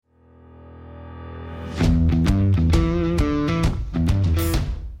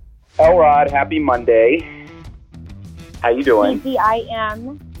Elrod, happy Monday. How you doing?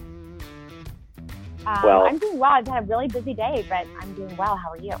 TGIM. Well, I'm doing well. I've had a really busy day, but I'm doing well. How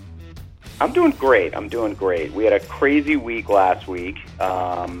are you? I'm doing great. We had a crazy week last week,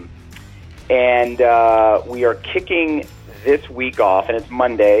 and we are kicking this week off, and it's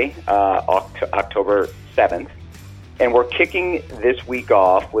Monday, October 7th, and we're kicking this week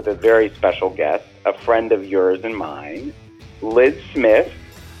off with a very special guest, a friend of yours and mine, Lis Smith,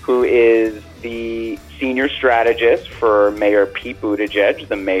 who is the senior strategist for Mayor Pete Buttigieg,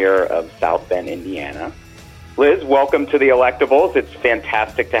 the mayor of South Bend, Indiana. Lis, welcome to the Electables. It's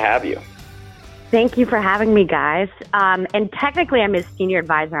fantastic to have you. Thank you for having me, guys. And technically, I'm his senior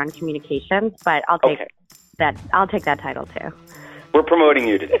advisor on communications, but I'll take that. I'll take that title too. We're promoting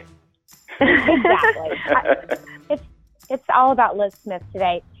you today. Exactly. It's all about Lis Smith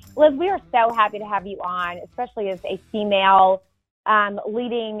today. Lis, we are so happy to have you on, especially as a female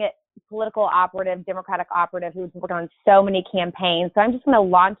leading political operative, Democratic operative who's worked on so many campaigns. So I'm just going to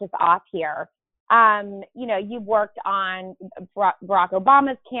launch us off here. You've worked on Barack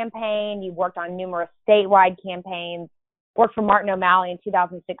Obama's campaign. You've worked on numerous statewide campaigns, worked for Martin O'Malley in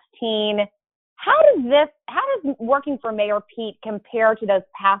 2016. How does working for Mayor Pete compare to those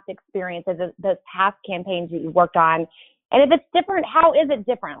past experiences, those past campaigns that you worked on? And if it's different, how is it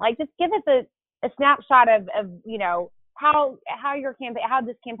different? Like, just give us a snapshot of how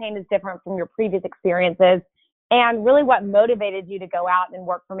this campaign is different from your previous experiences, and really what motivated you to go out and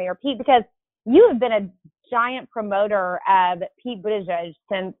work for Mayor Pete, because you have been a giant promoter of Pete Buttigieg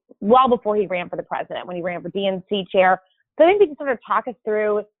since well before he ran for the president, when he ran for DNC chair. So I think you can sort of talk us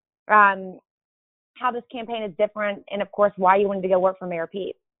through how this campaign is different, and of course why you wanted to go work for Mayor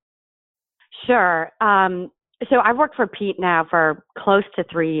Pete. Sure. So I've worked for Pete now for close to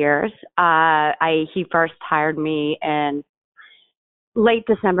 3 years. He first hired me in late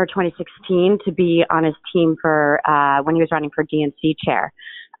December 2016 to be on his team for when he was running for DNC chair.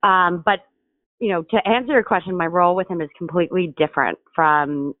 But to answer your question, my role with him is completely different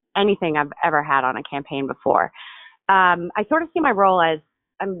from anything I've ever had on a campaign before. I sort of see my role as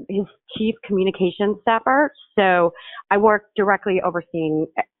I'm his chief communications staffer. So I work directly overseeing,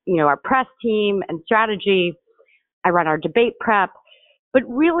 our press team and strategy. I run our debate prep, but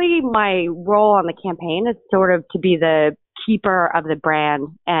really my role on the campaign is sort of to be the keeper of the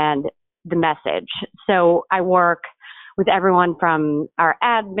brand and the message. So I work with everyone from our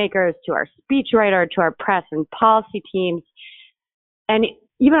ad makers to our speechwriter to our press and policy teams, and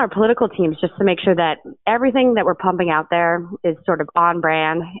even our political teams, just to make sure that everything that we're pumping out there is sort of on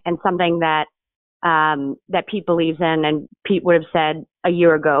brand and something that that Pete believes in, and Pete would have said a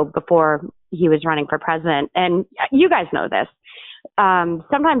year ago before he was running for president. And you guys know this.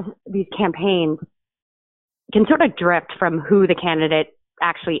 Sometimes these campaigns can sort of drift from who the candidate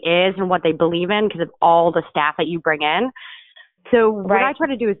actually is and what they believe in because of all the staff that you bring in. So what I try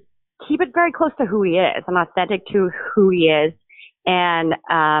to do is keep it very close to who he is and authentic to who he is. And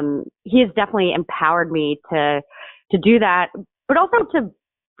he has definitely empowered me to do that, but also to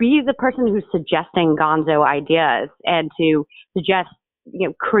be the person who's suggesting gonzo ideas and to suggest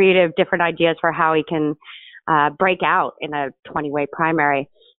creative different ideas for how he can break out in a 20-way primary.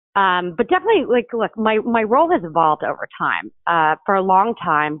 But definitely, look, my role has evolved over time. For a long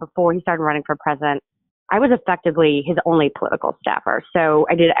time, before he started running for president, I was effectively his only political staffer. So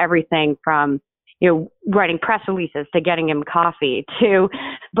I did everything from, writing press releases to getting him coffee to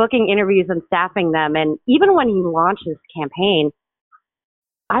booking interviews and staffing them. And even when he launched his campaign,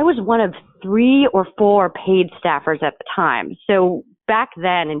 I was one of 3 or 4 paid staffers at the time. So back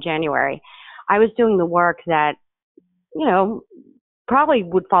then in January, I was doing the work that, probably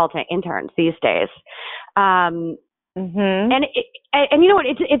would fall to interns these days. And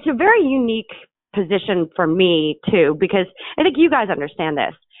it's a very unique position for me too, because I think you guys understand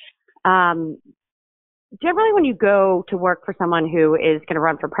this. Generally when you go to work for someone who is going to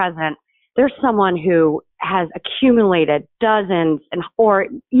run for president, there's someone who has accumulated dozens or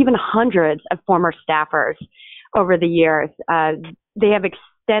even hundreds of former staffers over the years. They have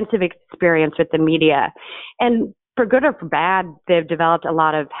extensive experience with the media, and for good or for bad, they've developed a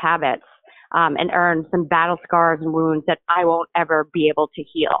lot of habits and earned some battle scars and wounds that I won't ever be able to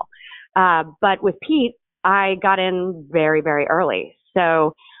heal. But with Pete, I got in very, very early.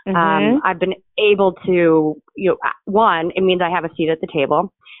 So I've been able to, one, it means I have a seat at the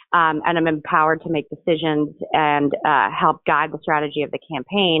table, and I'm empowered to make decisions and help guide the strategy of the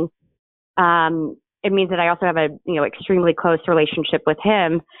campaign. It means that I also have a extremely close relationship with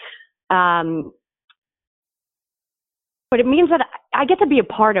him. but it means that I get to be a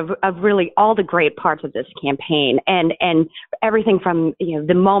part of really all the great parts of this campaign, and everything from,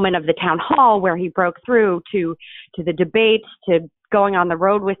 the moment of the town hall where he broke through to the debates, to going on the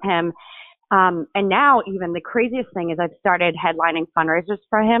road with him. And now even the craziest thing is I've started headlining fundraisers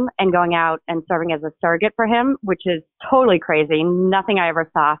for him and going out and serving as a surrogate for him, which is totally crazy. Nothing I ever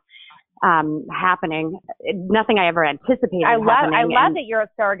saw happening, nothing I ever anticipated happening. I love that you're a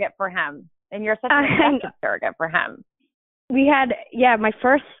surrogate for him, and you're such an effective surrogate for him. We had,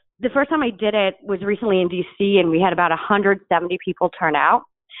 the first time I did it was recently in DC, and we had about 170 people turn out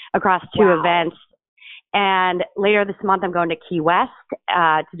across two events. And later this month, I'm going to Key West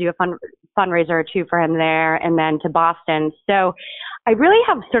to do a fundraiser or two for him there, and then to Boston. So I really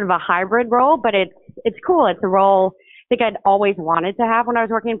have sort of a hybrid role, but it's cool. It's a role I think I'd always wanted to have when I was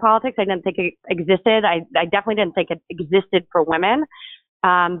working in politics. I didn't think it existed. I definitely didn't think it existed for women.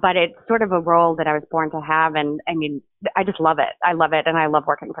 But it's sort of a role that I was born to have. And I mean, I just love it. I love it. And I love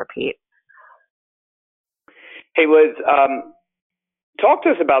working for Pete. Hey, Liz, talk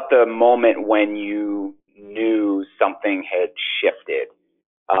to us about the moment when you knew something had shifted.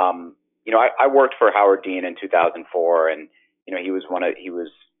 I worked for Howard Dean in 2004, and, he was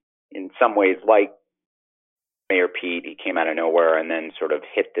in some ways like Mayor Pete. He came out of nowhere and then sort of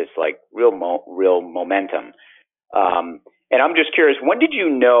hit this like real momentum. And I'm just curious, when did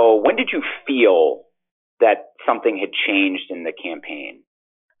you feel that something had changed in the campaign?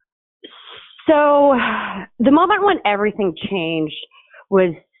 So the moment when everything changed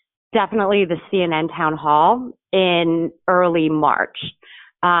was definitely the CNN town hall in early March.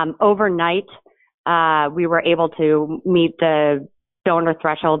 Overnight, we were able to meet the donor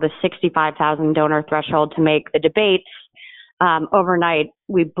threshold, the 65,000 donor threshold to make the debates. Overnight,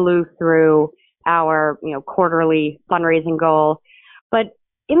 we blew through our, quarterly fundraising goal. But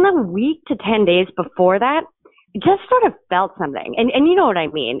in the week to 10 days before that, it just sort of felt something. And you know what I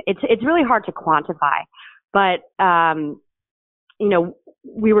mean? It's really hard to quantify, but,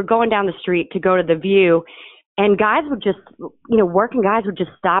 we were going down the street to go to the View, and guys would just, working guys would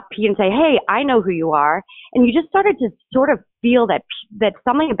just stop Pete and say, "Hey, I know who you are." And you just started to sort of feel that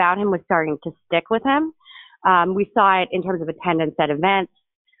something about him was starting to stick with him. We saw it in terms of attendance at events.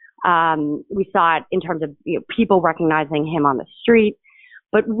 We saw it in terms of people recognizing him on the street,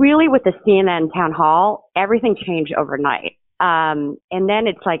 but really with the CNN town hall, everything changed overnight. And then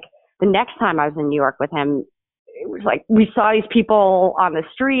it's like the next time I was in New York with him, it was like we saw these people on the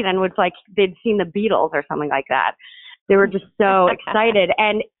street, and it was like they'd seen the Beatles or something like that. They were just so excited,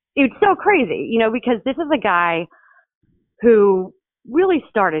 and it's so crazy, because this is a guy who really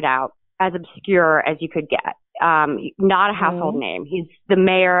started out as obscure as you could get. Not a household name. He's the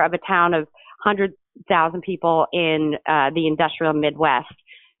mayor of a town of 100,000 people in the industrial Midwest.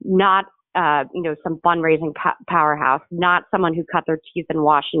 Not, some fundraising powerhouse. Not someone who cut their teeth in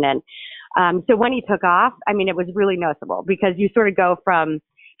Washington. So when he took off, I mean, it was really noticeable because you sort of go from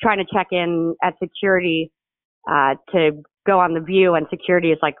trying to check in at security to go on the View, and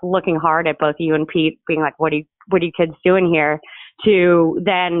security is like looking hard at both you and Pete, being like, "What are you kids doing here?" To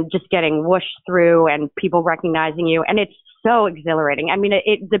then just getting whooshed through and people recognizing you. And it's so exhilarating. I mean,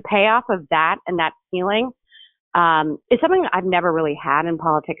 the payoff of that and that feeling is something I've never really had in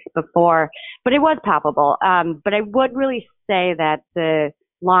politics before, but it was palpable. But I would really say that the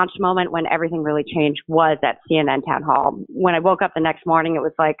launch moment when everything really changed was at CNN town hall. When I woke up the next morning, it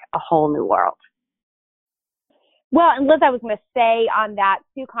was like a whole new world. Well, and Liz, I was going to say on that,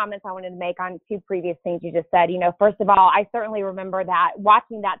 two comments I wanted to make on two previous things you just said. First of all, I certainly remember that,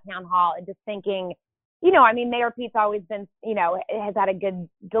 watching that town hall and just thinking, Mayor Pete's always been, has had a good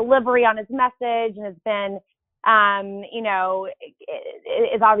delivery on his message and has been,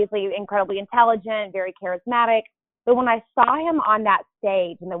 is obviously incredibly intelligent, very charismatic. But when I saw him on that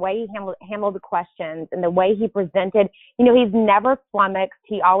stage and the way he handled the questions and the way he presented, he's never flummoxed.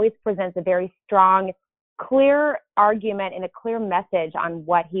 He always presents a very strong, clear argument and a clear message on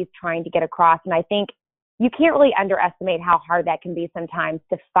what he's trying to get across. And I think you can't really underestimate how hard that can be sometimes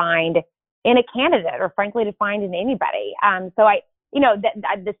to find in a candidate, or frankly to find in anybody. So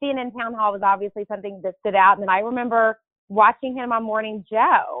the CNN town hall was obviously something that stood out. And then I remember watching him on Morning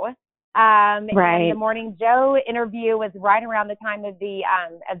Joe. Right. And the Morning Joe interview was right around the time of the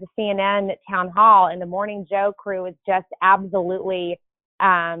CNN town hall, and the Morning Joe crew was just absolutely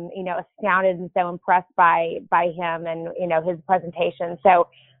astounded and so impressed by him and, his presentation. So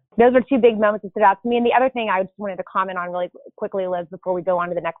those are two big moments that stood out to me. And the other thing I just wanted to comment on really quickly, Liz, before we go on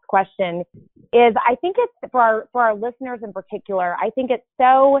to the next question, is I think it's for our listeners in particular, I think it's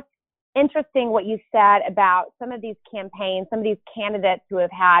so interesting what you said about some of these campaigns, some of these candidates who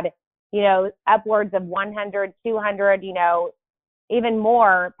have had upwards of 100, 200, even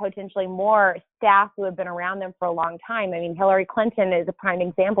more, potentially more staff who have been around them for a long time. I mean, Hillary Clinton is a prime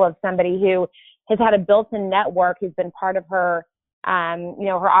example of somebody who has had a built-in network, who's been part of her,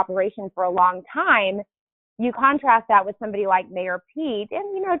 her operation for a long time. You contrast that with somebody like Mayor Pete,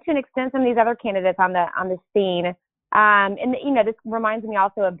 and to an extent, some of these other candidates on the scene. This reminds me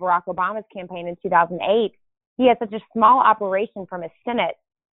also of Barack Obama's campaign in 2008. He had such a small operation from his Senate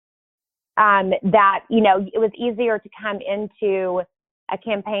that it was easier to come into a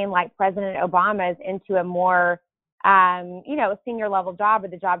campaign like President Obama's into a more a senior level job or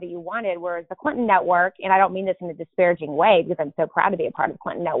the job that you wanted. Whereas the Clinton network, and I don't mean this in a disparaging way because I'm so proud to be a part of the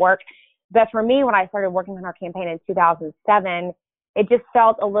Clinton network, but for me, when I started working on our campaign in 2007, it just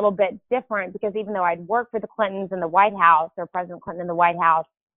felt a little bit different because even though I'd worked for the Clintons in the White House or President Clinton in the White House,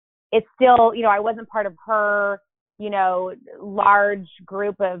 it's still, I wasn't part of her, large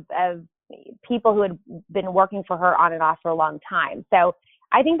group of people who had been working for her on and off for a long time. So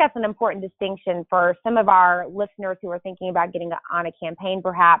I think that's an important distinction for some of our listeners who are thinking about getting on a campaign,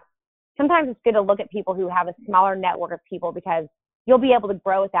 perhaps. Sometimes it's good to look at people who have a smaller network of people because you'll be able to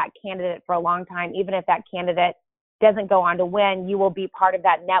grow with that candidate for a long time. Even if that candidate doesn't go on to win, you will be part of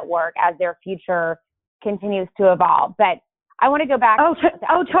that network as their future continues to evolve. But I want to go back.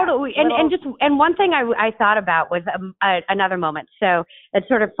 Totally. And one thing I thought about was another moment. So it's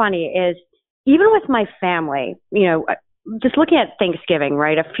sort of funny is even with my family, just looking at Thanksgiving,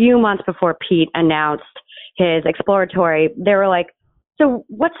 right? A few months before Pete announced his exploratory, they were like, so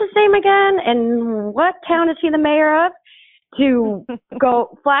what's his name again? And what town is he the mayor of? To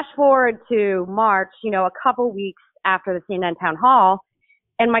go flash forward to March, a couple weeks after the CNN town hall.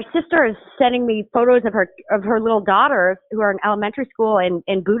 And my sister is sending me photos of her little daughters who are in elementary school in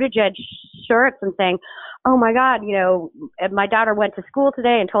Buttigieg shirts and saying, oh my God, my daughter went to school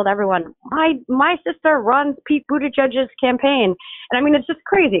today and told everyone, my sister runs Pete Buttigieg's campaign. And I mean, it's just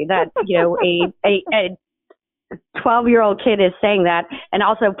crazy that, a 12-year-old kid is saying that. And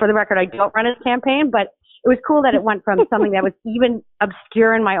also for the record, I don't run his campaign, but it was cool that it went from something that was even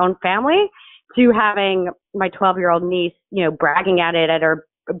obscure in my own family to having my 12-year-old niece, bragging about it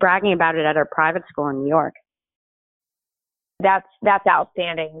at her private school in New York. That's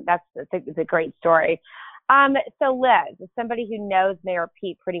outstanding. It's a great story. So Liz, as somebody who knows Mayor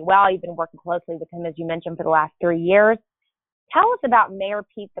Pete pretty well, you've been working closely with him, as you mentioned, for the last 3 years. Tell us about Mayor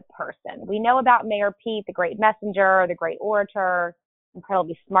Pete, the person. We know about Mayor Pete, the great messenger, the great orator,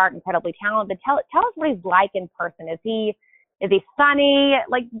 incredibly smart, incredibly talented. Tell us what he's like in person. Is he funny?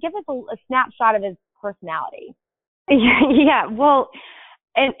 Like, give us a snapshot of his personality. Yeah, well,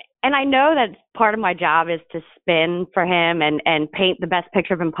 and I know that part of my job is to spin for him and paint the best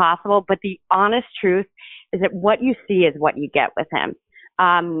picture of him possible. But the honest truth is that what you see is what you get with him.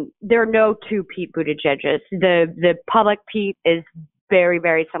 There are no two Pete Buttigiegs. The public Pete is very,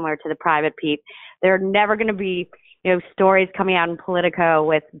 very similar to the private Pete. There are never going to be, stories coming out in Politico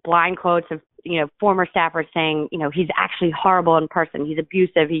with blind quotes of, former staffers saying, he's actually horrible in person. He's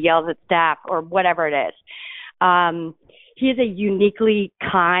abusive. He yells at staff or whatever it is. He is a uniquely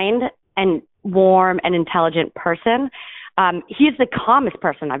kind and warm and intelligent person. He is the calmest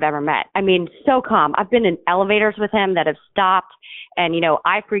person I've ever met. I mean, so calm. I've been in elevators with him that have stopped and,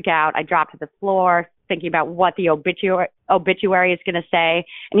 I freak out. I drop to the floor thinking about what the obituary is going to say.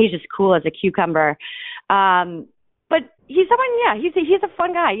 And he's just cool as a cucumber. But he's someone, he's a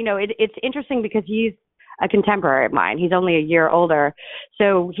fun guy. It's interesting because he's a contemporary of mine. He's only a year older.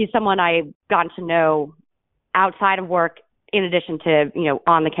 So he's someone I've gotten to know outside of work in addition to,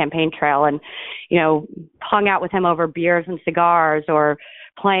 on the campaign trail and, hung out with him over beers and cigars or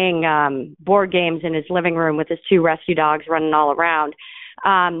playing board games in his living room with his 2 rescue dogs running all around.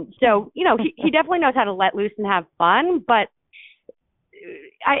 So, he definitely knows how to let loose and have fun, but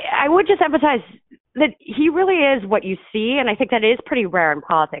I would just emphasize that he really is what you see. And I think that is pretty rare in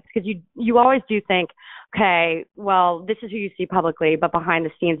politics because you always do think, okay, well, this is who you see publicly, but behind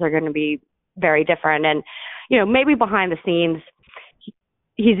the scenes are going to be very different. And, maybe behind the scenes,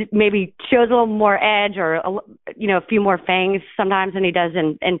 he's maybe shows a little more edge or, a few more fangs sometimes than he does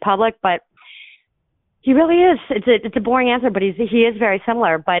in public, but he really is. It's a boring answer, but he is very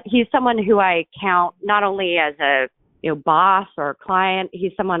similar, but he's someone who I count not only as a, boss or client,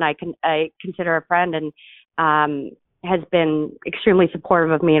 he's someone I consider a friend and, has been extremely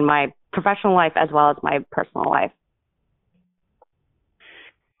supportive of me in my professional life as well as my personal life.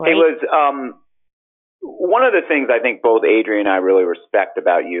 It was, one of the things I think both Adrienne and I really respect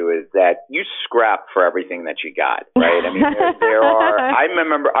about you is that you scrap for everything that you got, right? I mean, there are.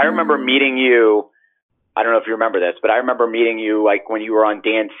 I remember meeting you I don't know if you remember this, but I remember meeting you like when you were on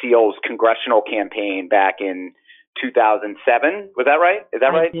Dan Seal's congressional campaign back in 2007. Was that right? Is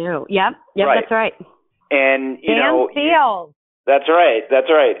that right? I do. Yep, right. That's right. And, Dan Seals. That's right.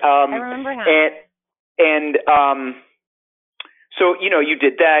 I remember him. So, you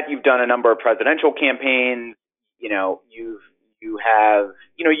did that. You've done a number of presidential campaigns. You've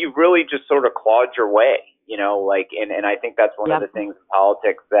really just sort of clawed your way, and I think that's one of the things in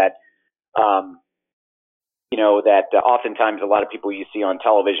politics that, that oftentimes a lot of people you see on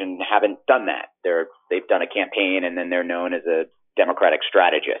television haven't done that. They've done a campaign and then they're known as a Democratic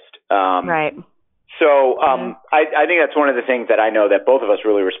strategist. Right. So I think that's one of the things that I know that both of us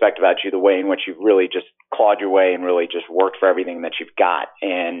really respect about you, the way in which you've really just clawed your way and really just worked for everything that you've got.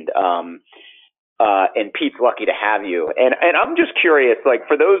 And Pete's lucky to have you. And I'm just curious, like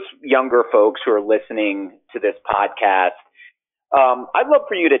for those younger folks who are listening to this podcast, I'd love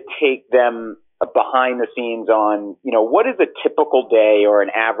for you to take them behind the scenes on, what is a typical day or an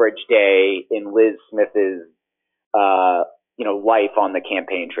average day in Lis Smith's, life on the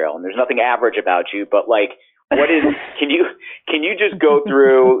campaign trail. And there's nothing average about you, but like, what is, can you just go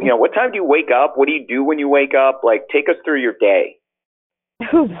through, what time do you wake up? What do you do when you wake up? Like, take us through your day.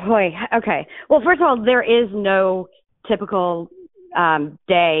 Oh boy. Okay. Well, first of all, there is no typical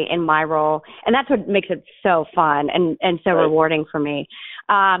day in my role, and that's what makes it so fun and so rewarding for me.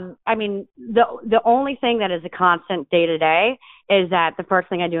 I mean, the only thing that is a constant day to day is that the first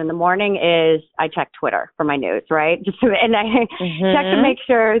thing I do in the morning is I check Twitter for my news, right? And I check to make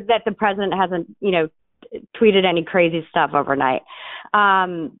sure that the president hasn't, tweeted any crazy stuff overnight.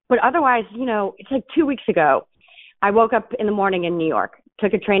 But otherwise, it's like 2 weeks ago, I woke up in the morning in New York,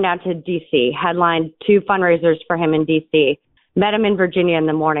 took a train down to D.C., headlined 2 fundraisers for him in D.C., met him in Virginia in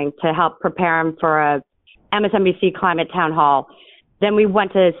the morning to help prepare him for a MSNBC climate town hall. Then we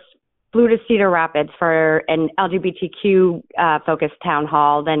flew to Cedar Rapids for an LGBTQ focused town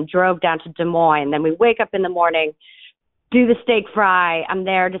hall, then drove down to Des Moines. Then we wake up in the morning, do the steak fry. I'm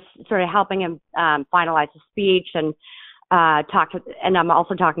there just sort of helping him finalize the speech and and I'm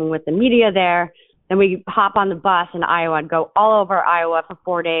also talking with the media there. Then we hop on the bus in Iowa and go all over Iowa for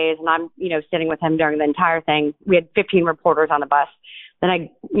 4 days. And I'm, sitting with him during the entire thing. We had 15 reporters on the bus. Then I,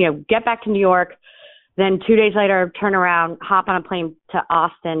 get back to New York. Then 2 days later, turn around, hop on a plane to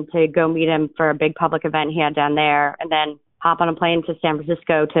Austin to go meet him for a big public event he had down there. And then hop on a plane to San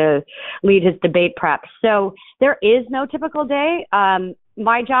Francisco to lead his debate prep. So there is no typical day.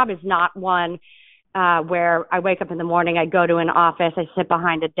 My job is not one where I wake up in the morning, I go to an office, I sit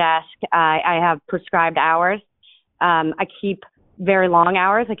behind a desk, I have prescribed hours. I keep very long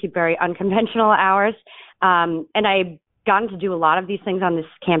hours. I keep very unconventional hours. And I've gotten to do a lot of these things on this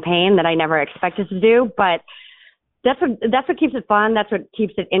campaign that I never expected to do, but that's what keeps it fun. That's what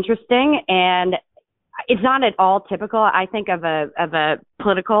keeps it interesting. And it's not at all typical, I think, of a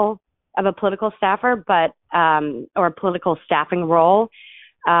political staffer, but, or a political staffing role.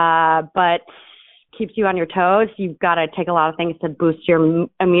 But keeps you on your toes. You've got to take a lot of things to boost your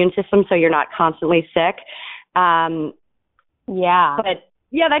immune system so you're not constantly sick. But yeah,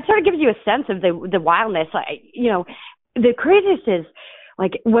 that sort of gives you a sense of the wildness. The craziest is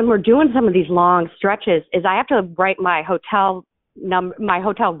like when we're doing some of these long stretches is I have to write my hotel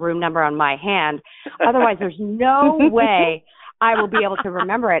room number on my hand. Otherwise there's no way I will be able to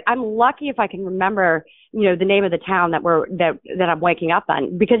remember it. I'm lucky if I can remember, the name of the town that I'm waking up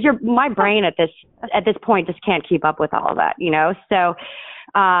on, because my brain at this point just can't keep up with all of that, So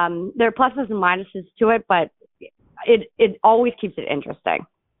there are pluses and minuses to it, but it always keeps it interesting.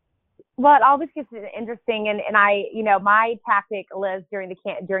 Well, it always keeps it interesting, and I, my tactic, Liz,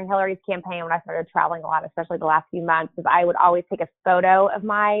 during Hillary's campaign when I started traveling a lot, especially the last few months, is I would always take a photo of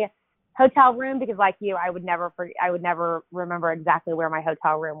my hotel room, because like you, I would never remember exactly where my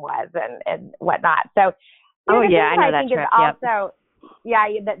hotel room was and whatnot. So, I know that trick. Also,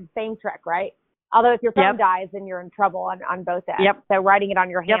 that same trick, right? Although if your phone dies, then you're in trouble on both ends. Yep. So writing it on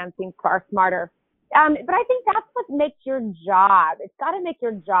your hand seems far smarter. But I think that's what makes your job. It's got to make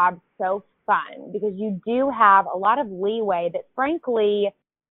your job so fun, because you do have a lot of leeway that, frankly,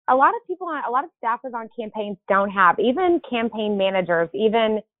 a lot of staffers on campaigns don't have. Even campaign managers,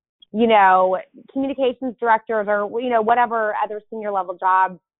 even communications directors, or whatever other senior level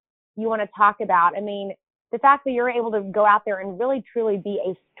jobs you want to talk about. I mean, the fact that you're able to go out there and really truly be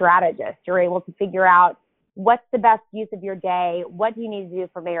a strategist, you're able to figure out what's the best use of your day, what do you need to do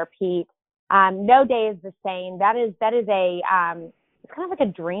for Mayor Pete. No day is the same. That is it's kind of like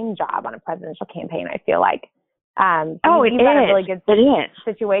a dream job on a presidential campaign, I feel like. It is. A really good it is.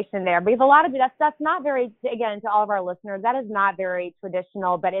 situation there. Because a lot of that's not very, again, to all of our listeners, that is not very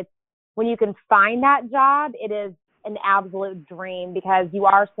traditional, but it's when you can find that job, it is an absolute dream because you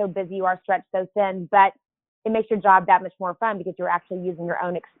are so busy, you are stretched so thin, but it makes your job that much more fun because you're actually using your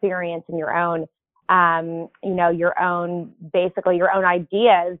own experience and your own, basically your own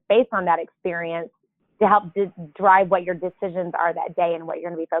ideas based on that experience to help drive what your decisions are that day and what you're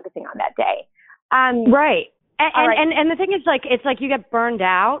going to be focusing on that day. Right. And the thing is, it's like you get burned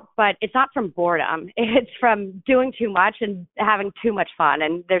out, but it's not from boredom. It's from doing too much and having too much fun,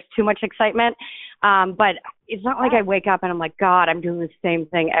 and there's too much excitement. But it's not like I wake up and I'm like, God, I'm doing the same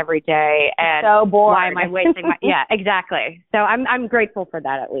thing every day, and so bored. Why am I wasting my? Yeah, exactly. So I'm grateful for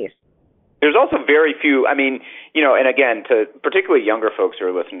that at least. There's also very few. I mean, and again, to particularly younger folks who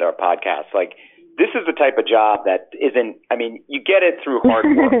are listening to our podcast, like this is the type of job that isn't. I mean, you get it through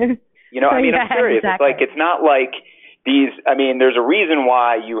hard work. I'm serious. Exactly. It's not like these. I mean, there's a reason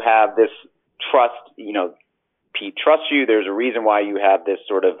why you have this trust. Pete trusts you. There's a reason why you have this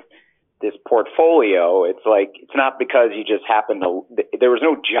sort of this portfolio. It's like, it's not because you just happen to, there was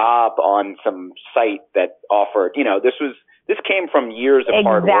no job on some site that offered, this came from years of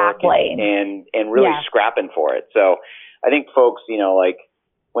hard work and really scrapping for it. So I think folks,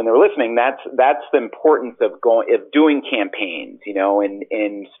 when they're listening, that's the importance of doing campaigns,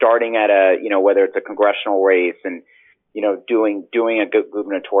 and starting at whether it's a congressional race and, doing a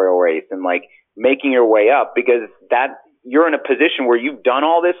gubernatorial race and making your way up, because you're in a position where you've done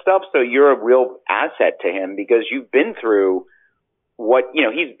all this stuff. So you're a real asset to him because you've been through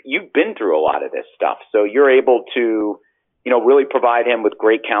you've been through a lot of this stuff. So you're able to, really provide him with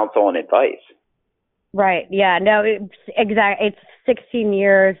great counsel and advice. Right. Yeah. No, exactly. It's 16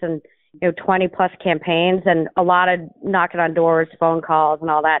 years and 20 plus campaigns and a lot of knocking on doors, phone calls and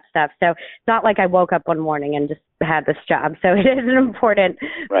all that stuff. So it's not like I woke up one morning and just had this job. So it is an important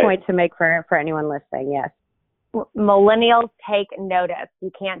point to make for anyone listening. Yes. Millennials take notice.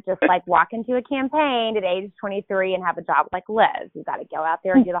 You can't just walk into a campaign at age 23 and have a job like Liz. You've got to go out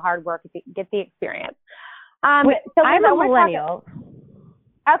there and do the hard work, get the experience. So I'm a millennial.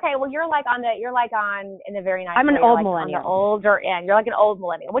 Okay, well you're in a very nice I'm an way. old On millennial. the older end. You're like an old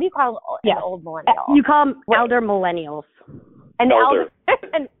millennial. What do you call an old millennial? You call them elder millennials. An elder.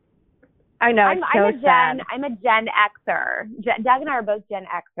 I know, it's so sad. I'm a Gen Xer. Doug and I are both Gen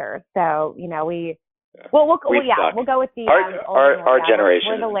Xers, so we'll go with the our generation.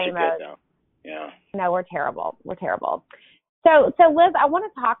 We're the lamos. Yeah. No, we're terrible. So Liz, I want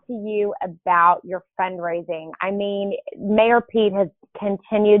to talk to you about your fundraising. I mean, Mayor Pete has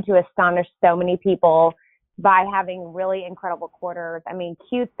continued to astonish so many people by having really incredible quarters. I mean,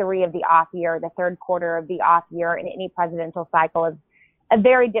 Q3 of the off year, the third quarter of the off year in any presidential cycle is a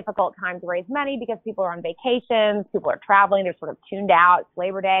very difficult time to raise money because people are on vacations, people are traveling, they're sort of tuned out. It's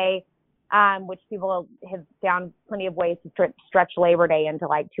Labor Day, which people have found plenty of ways to stretch Labor Day into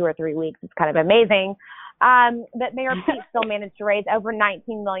 2 or 3 weeks. It's kind of amazing. But Mayor Pete still managed to raise over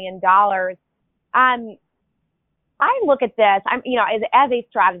 $19 million. I look at this, as a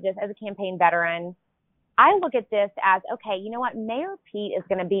strategist, as a campaign veteran, I look at this as, okay, you know what? Mayor Pete is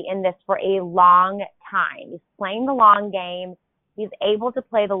going to be in this for a long time. He's playing the long game. He's able to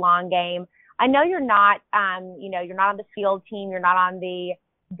play the long game. I know you're not, you're not on the field team. You're not on the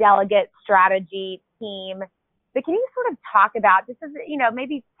delegate strategy team. But can you sort of talk about, just as,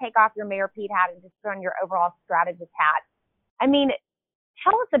 maybe take off your Mayor Pete hat and just put on your overall strategist hat? I mean,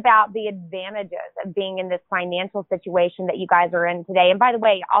 tell us about the advantages of being in this financial situation that you guys are in today. And by the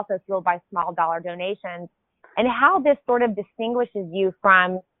way, also fueled by small dollar donations, and how this sort of distinguishes you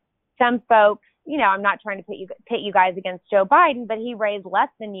from some folks. I'm not trying to pit you guys against Joe Biden, but he raised less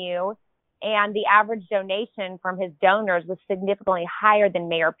than you. And the average donation from his donors was significantly higher than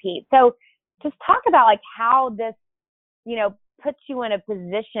Mayor Pete. So just talk about how this, puts you in a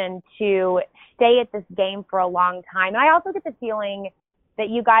position to stay at this game for a long time. And I also get the feeling that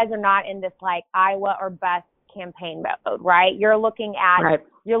you guys are not in this Iowa or bust campaign mode, right? You're looking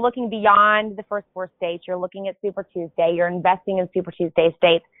beyond the first 4 states. You're looking at Super Tuesday. You're investing in Super Tuesday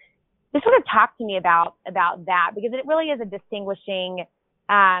states. Just sort of talk to me about that, because it really is a distinguishing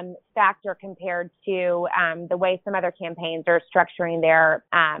factor compared to the way some other campaigns are structuring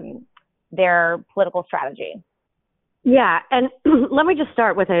their political strategy. Yeah, and let me just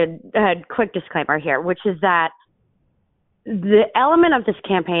start with a quick disclaimer here, which is that the element of this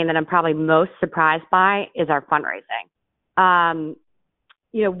campaign that I'm probably most surprised by is our fundraising.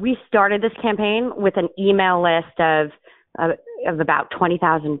 We started this campaign with an email list of about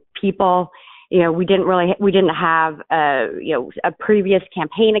 20,000 people. We didn't have a previous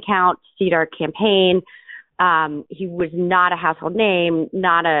campaign account to seed our campaign. He was not a household name,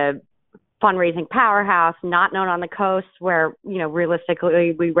 not a fundraising powerhouse, not known on the coast where,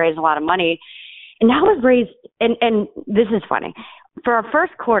 realistically we raise a lot of money. And now we've raised, and this is funny, for our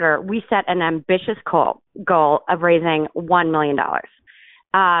first quarter, we set an ambitious goal of raising $1 million.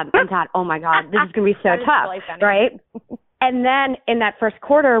 And thought, oh my God, this is going to be so tough, really right? And then in that first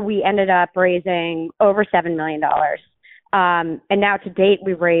quarter, we ended up raising over $7 million. And now to date,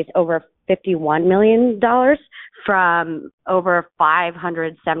 we've raised over $51 million from over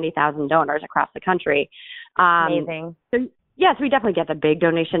 570,000 donors across the country. Amazing. So yes, we definitely get the big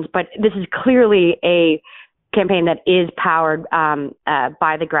donations, but this is clearly a campaign that is powered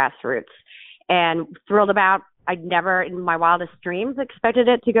by the grassroots. And thrilled about, I'd never in my wildest dreams expected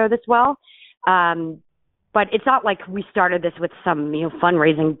it to go this well. But it's not like we started this with some,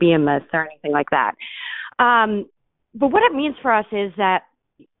 fundraising behemoth or anything like that. But what it means for us is that,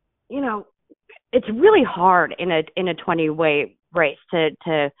 it's really hard in a 20-way race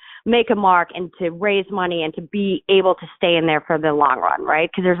to make a mark and to raise money and to be able to stay in there for the long run, right?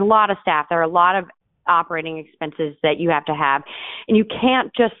 Because there's a lot of staff, there are a lot of operating expenses that you have to have, and you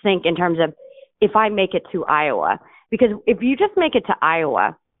can't just think in terms of if I make it to Iowa, because if you just make it to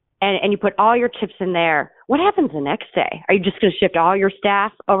Iowa and you put all your chips in there, what happens the next day? Are you just going to shift all your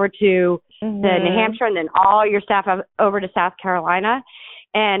staff over to New Hampshire and then all your staff over to South Carolina?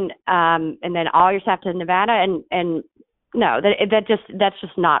 And then all your staff to Nevada, and no, that's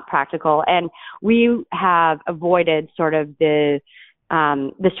just not practical. And we have avoided sort of the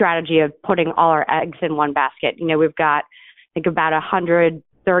strategy of putting all our eggs in one basket. We've got, I think, about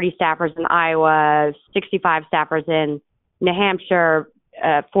 130 staffers in Iowa, 65 staffers in New Hampshire,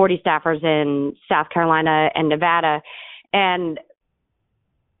 40 staffers in South Carolina and Nevada, and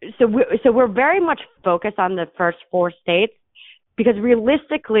so we're very much focused on the first 4 states. Because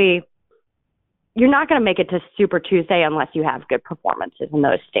realistically, you're not going to make it to Super Tuesday unless you have good performances in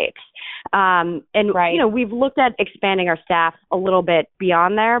those states. And, right. We've looked at expanding our staff a little bit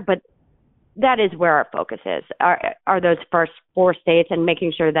beyond there, but that is where our focus is, are those first 4 states and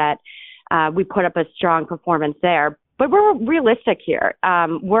making sure that we put up a strong performance there. But we're realistic here.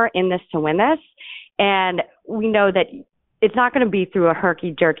 We're in this to win this. And we know that it's not going to be through a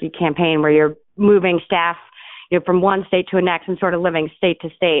herky-jerky campaign where you're moving staff from one state to the next and sort of living state to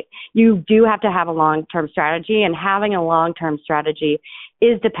state. You do have to have a long-term strategy, and having a long-term strategy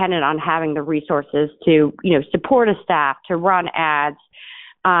is dependent on having the resources to, support a staff, to run ads,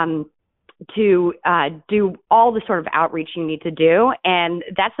 to do all the sort of outreach you need to do. And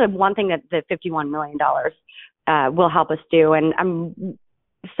that's the one thing that the $51 million will help us do. And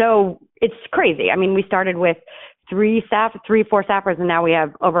so it's crazy. I mean, we started with 4 staffers, and now we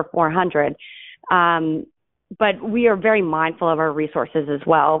have over 400. But we are very mindful of our resources as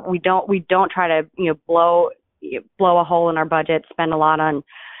well. We don't try to, blow a hole in our budget, spend a lot on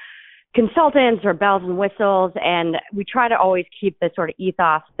consultants or bells and whistles. And we try to always keep the sort of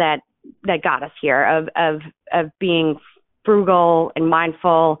ethos that got us here of being frugal and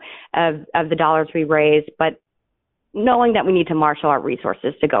mindful of the dollars we raise, but knowing that we need to marshal our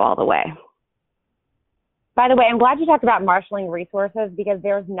resources to go all the way. By the way, I'm glad you talked about marshaling resources, because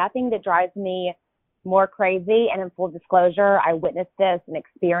there's nothing that drives me more crazy. And in full disclosure, I witnessed this and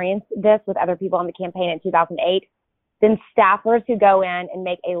experienced this with other people on the campaign in 2008, than staffers who go in and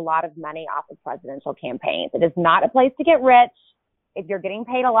make a lot of money off of presidential campaigns. It is not a place to get rich. If you're getting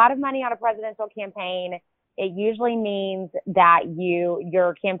paid a lot of money on a presidential campaign, it usually means that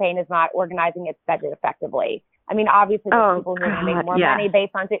your campaign is not organizing its budget effectively. I mean, obviously there's people who are going to make more money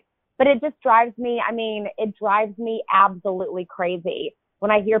based on it, but it just drives me, it drives me absolutely crazy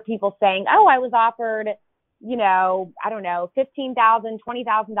when I hear people saying, oh, I was offered, I don't know, $15,000,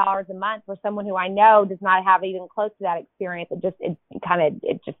 $20,000 a month for someone who I know does not have even close to that experience. As a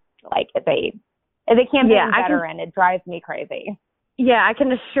campaign veteran, it drives me crazy. Yeah, I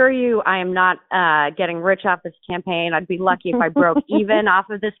can assure you I am not getting rich off this campaign. I'd be lucky if I broke even off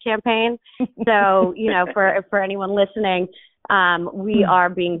of this campaign. So, for anyone listening, we are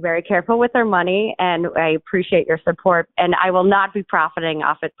being very careful with our money, and I appreciate your support, and I will not be profiting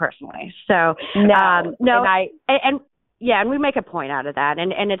off it personally. So, and we make a point out of that,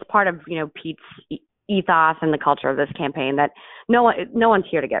 and it's part of, Pete's ethos and the culture of this campaign that no one's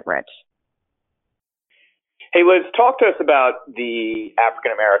here to get rich. Hey, Liz, talk to us about the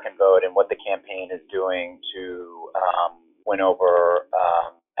African-American vote and what the campaign is doing to win over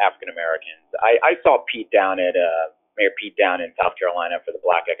African-Americans. I saw Mayor Pete down in South Carolina for the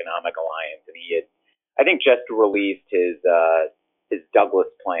Black Economic Alliance, and he had, I think, just released his Douglas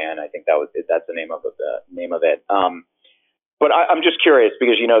plan. I think that's the name of it. But I'm just curious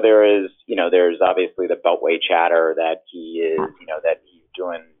because there's obviously the Beltway chatter that he is that he's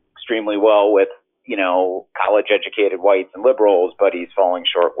doing extremely well with, college-educated whites and liberals, but he's falling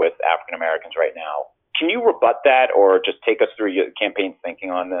short with African Americans right now. Can you rebut that or just take us through your campaign's thinking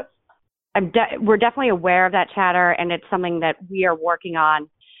on this? We're definitely aware of that chatter, and it's something that we are working on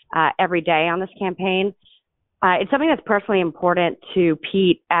every day on this campaign. It's something that's personally important to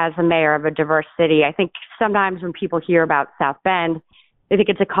Pete as the mayor of a diverse city. I think sometimes when people hear about South Bend, they think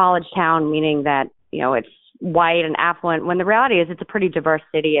it's a college town, meaning that, it's white and affluent, when the reality is it's a pretty diverse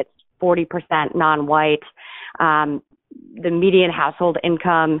city. It's 40% non-white. The median household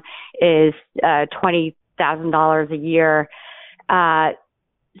income is $20,000 a year.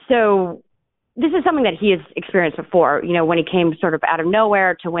 So this is something that he has experienced before, when he came sort of out of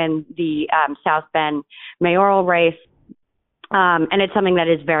nowhere to win the South Bend mayoral race. And it's something that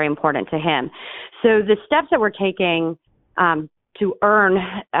is very important to him. So the steps that we're taking to earn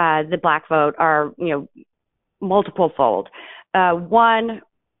the Black vote are, multiple fold. One,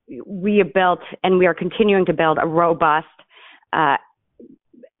 we have built and we are continuing to build a robust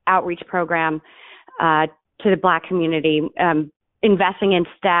outreach program to the Black community, investing in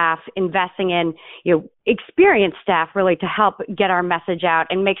staff, investing in, experienced staff really to help get our message out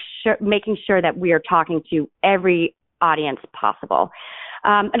and making sure that we are talking to every audience possible.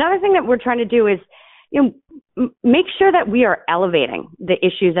 Another thing that we're trying to do is, make sure that we are elevating the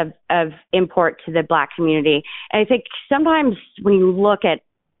issues of import to the Black community. And I think sometimes when you look at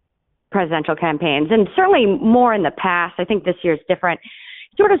presidential campaigns, and certainly more in the past, I think this year is different,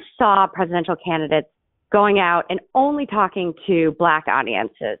 sort of saw presidential candidates going out and only talking to Black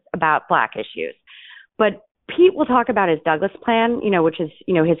audiences about Black issues. But Pete will talk about his Douglas plan, which is,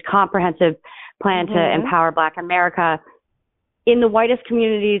 his comprehensive plan to empower Black America in the whitest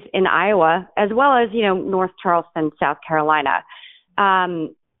communities in Iowa, as well as, North Charleston, South Carolina.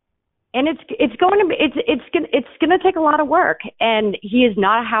 And it's going to take a lot of work. And he is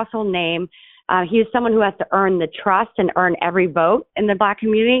not a household name. He is someone who has to earn the trust and earn every vote in the Black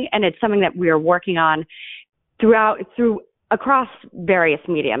community. And it's something that we are working on across various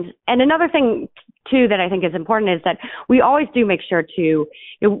mediums. And another thing too, that I think is important is that we always do make sure to,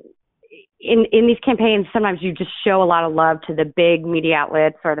 in these campaigns, sometimes you just show a lot of love to the big media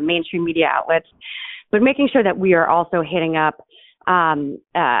outlets or the mainstream media outlets, but making sure that we are also hitting up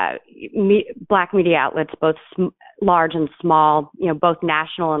Black media outlets, both large and small, both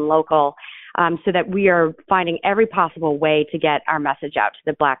national and local, so that we are finding every possible way to get our message out to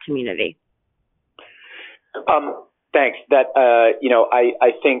the Black community. Thanks. That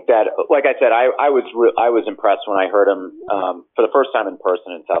I think that, like I said, I was impressed when I heard him for the first time in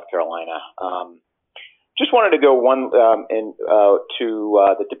person in South Carolina. Just wanted to go to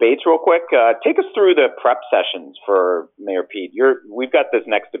the debates real quick. Take us through the prep sessions for Mayor Pete. We've got this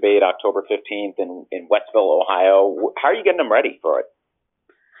next debate October 15th in Westville, Ohio. How are you getting them ready for it?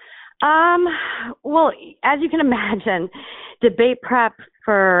 Well, as you can imagine, debate prep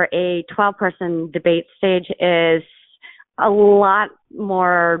for a 12-person debate stage is a lot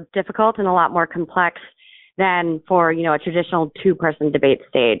more difficult and a lot more complex than for, a traditional 2-person debate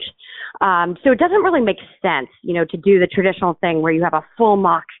stage. So it doesn't really make sense, to do the traditional thing where you have a full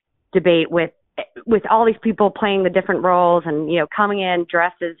mock debate with all these people playing the different roles and, coming in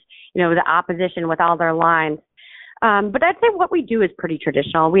dressed as, the opposition with all their lines. But I'd say what we do is pretty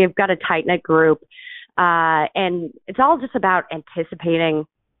traditional. We have got a tight-knit group, and it's all just about anticipating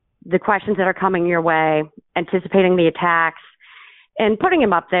the questions that are coming your way, anticipating the attacks, and putting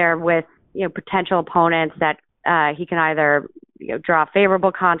him up there with, potential opponents that he can either, draw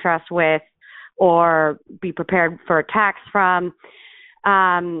favorable contrast with or be prepared for attacks from,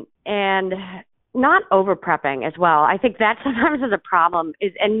 and not over-prepping as well. I think that sometimes is a problem,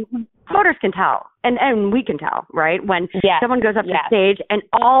 and voters can tell, and we can tell, right? When someone goes up to stage and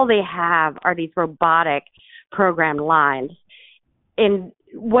all they have are these robotic programmed lines. And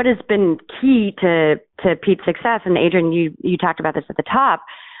what has been key to Pete's success, and Adrienne, you talked about this at the top,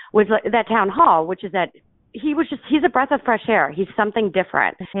 was that town hall, which is that he's a breath of fresh air. He's something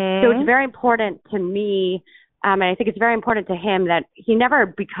different. Mm-hmm. So it's very important to me, and I think it's very important to him that he never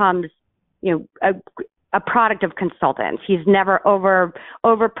becomes, a product of consultants. He's never over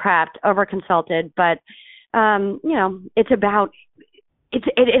prepped, over consulted, but, it's about,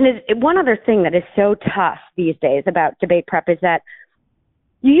 one other thing that is so tough these days about debate prep is that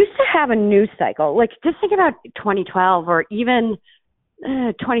you used to have a news cycle. Like, just think about 2012 or even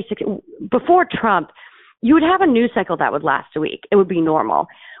 2016. Before Trump, you would have a news cycle that would last a week. It would be normal.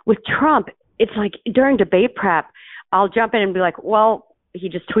 With Trump, it's like during debate prep, I'll jump in and be like, well, he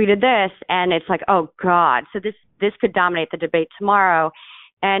just tweeted this. And it's like, oh, God. So this could dominate the debate tomorrow.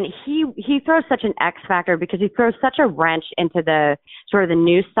 And he throws such an X factor because he throws such a wrench into the sort of the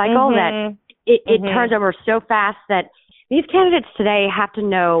news cycle that it turns over so fast that these candidates today have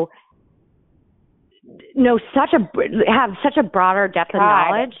to have such a broader depth of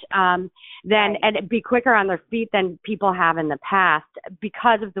knowledge and be quicker on their feet than people have in the past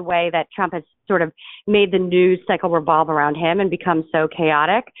because of the way that Trump has sort of made the news cycle revolve around him and become so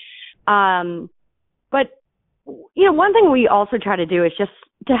chaotic. But one thing we also try to do is just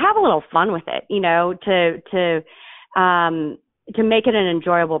to have a little fun with it, to make it an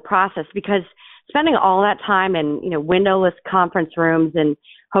enjoyable process, because spending all that time in, windowless conference rooms and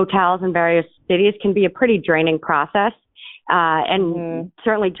hotels in various cities can be a pretty draining process, and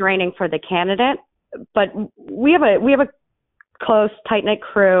certainly draining for the candidate. But we have a close, tight-knit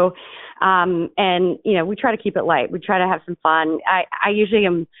crew, and, we try to keep it light. We try to have some fun. I usually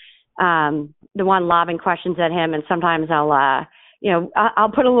am the one lobbing questions at him, and sometimes I'll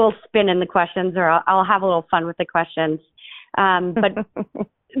put a little spin in the questions, or I'll have a little fun with the questions. But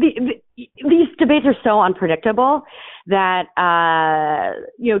these debates are so unpredictable that,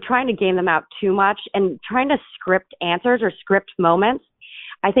 trying to game them out too much and trying to script answers or script moments,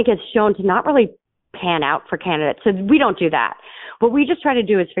 I think has shown to not really pan out for candidates. So we don't do that. What we just try to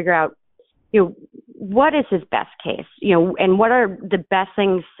do is figure out, what is his best case, and what are the best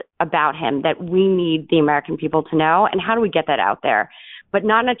things about him that we need the American people to know, and how do we get that out there? But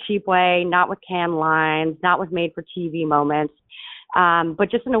not in a cheap way, not with canned lines, not with made-for-TV moments, but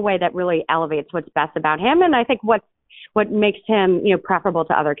just in a way that really elevates what's best about him. And I think what makes him, preferable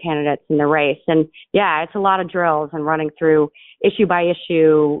to other candidates in the race. And yeah, it's a lot of drills and running through issue by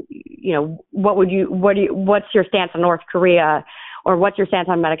issue. What's your stance on North Korea, or what's your stance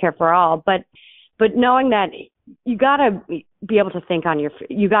on Medicare for all? But knowing that you got to be able to think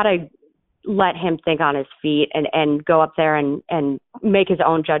you got to let him think on his feet and go up there and make his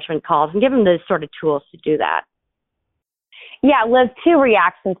own judgment calls and give him the sort of tools to do that. Yeah, Liz, two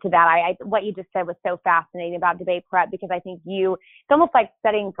reactions to that. What you just said was so fascinating about debate prep, because I think it's almost like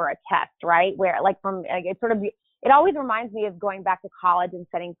studying for a test, right? Where it always reminds me of going back to college and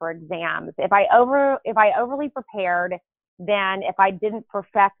studying for exams. If I overly prepared, then if I didn't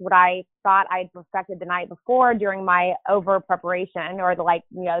perfect what I thought I'd perfected the night before during my over preparation, or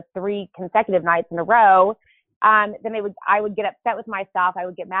the 3 consecutive nights in a row, then I would get upset with myself. I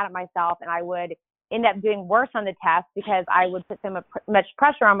would get mad at myself, and I would end up doing worse on the test because I would put so much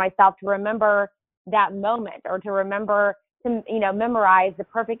pressure on myself to remember that moment, or to remember to, memorize the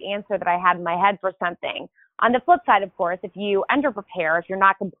perfect answer that I had in my head for something. On the flip side, of course, if you underprepare, if you're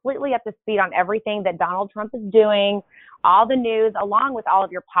not completely up to speed on everything that Donald Trump is doing, all the news, along with all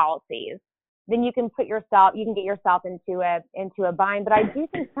of your policies, then you can get yourself into a bind. But I do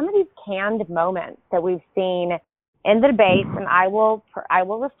think some of these canned moments that we've seen in the debates, and I will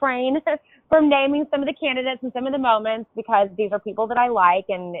refrain from naming some of the candidates and some of the moments, because these are people that I like,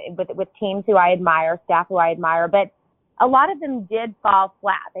 and with teams who I admire, staff who I admire, but a lot of them did fall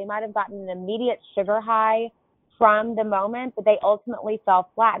flat. They might have gotten an immediate sugar high from the moment, but they ultimately fell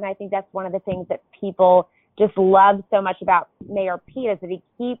flat. And I think that's one of the things that people just love so much about Mayor Pete, is that he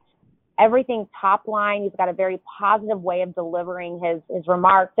keeps everything top line. He's got a very positive way of delivering his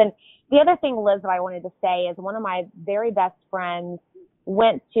remarks. And the other thing, Liz, that I wanted to say is one of my very best friends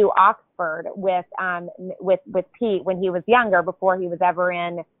went to Oxford with Pete when he was younger, before he was ever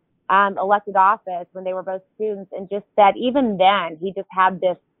in elected office, when they were both students, and just said even then he just had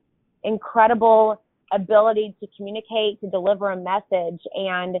this incredible ability to communicate, to deliver a message.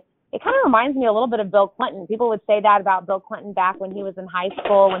 And it kind of reminds me a little bit of Bill Clinton. People would say that about Bill Clinton back when he was in high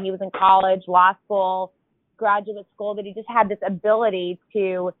school, when he was in college, law school, graduate school, that he just had this ability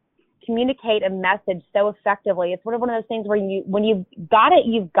to communicate a message so effectively. It's sort of one of those things where when you've got it,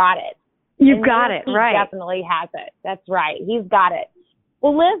 you've got it. You've got it, right. He definitely has it. That's right. He's got it.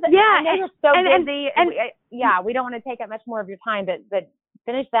 Well, Liz, yeah, I know you're so busy. We don't want to take up much more of your time, but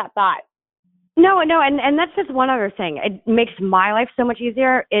finish that thought. No, and that's just one other thing. It makes my life so much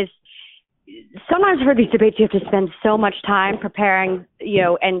easier is sometimes for these debates you have to spend so much time preparing,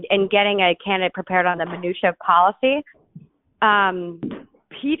 and getting a candidate prepared on the minutia of policy.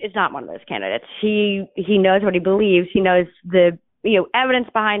 Pete is not one of those candidates. He knows what he believes. He knows the evidence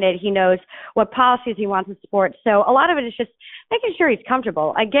behind it. He knows what policies he wants to support. So a lot of it is just making sure he's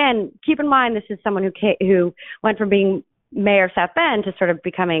comfortable. Again, keep in mind this is someone who went from being mayor of South Bend to sort of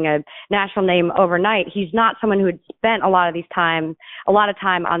becoming a national name overnight. He's not someone who had spent a lot of time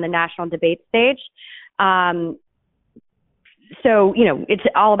on the national debate stage. So, it's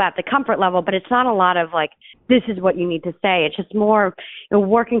all about the comfort level, but it's not a lot of this is what you need to say. It's just more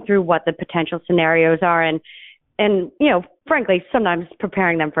working through what the potential scenarios are and and, frankly, sometimes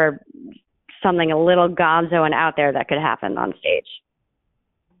preparing them for something a little gonzo and out there that could happen on stage.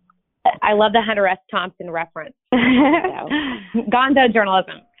 I love the Hunter S. Thompson reference. Gonzo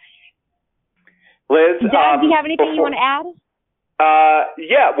journalism. Liz, Doug, do you have anything you want to add?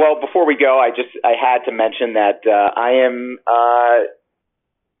 Yeah. Well, before we go, I had to mention that I am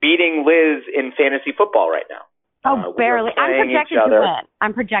beating Liz in fantasy football right now. Oh, barely.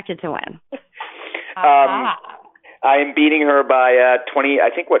 I'm projected to win. I am beating her by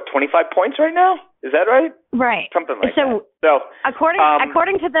 25 points right now. Is that right? Right. Something like that. So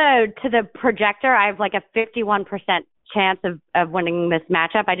according to the projector, I have like a 51% chance of winning this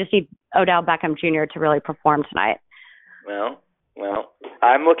matchup. I just need Odell Beckham Jr. to really perform tonight. Well,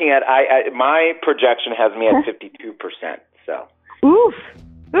 I'm looking at my projection has me at 52%. So. Oof.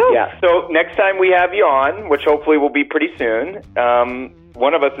 Yeah. So next time we have you on, which hopefully will be pretty soon,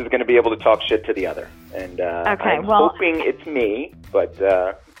 one of us is going to be able to talk shit to the other, and I'm hoping it's me. But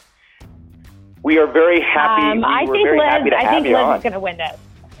we are very happy. I think Liz is going to win this.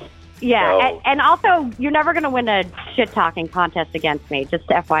 Yeah, so. And also, you're never going to win a shit-talking contest against me, just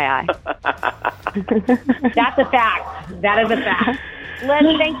FYI. That's a fact. That is a fact.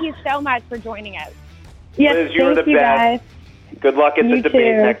 Liz, thank you so much for joining us. Yes, Liz, you're the best. Guys. Good luck at the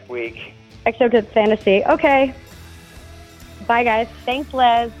debate next week. Except at fantasy. Okay. Bye, guys. Thanks,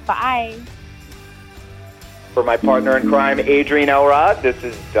 Liz. Bye. For my partner in crime, Adrienne Elrod, this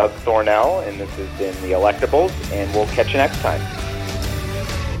is Doug Thornell, and this has been The Electables, and we'll catch you next time.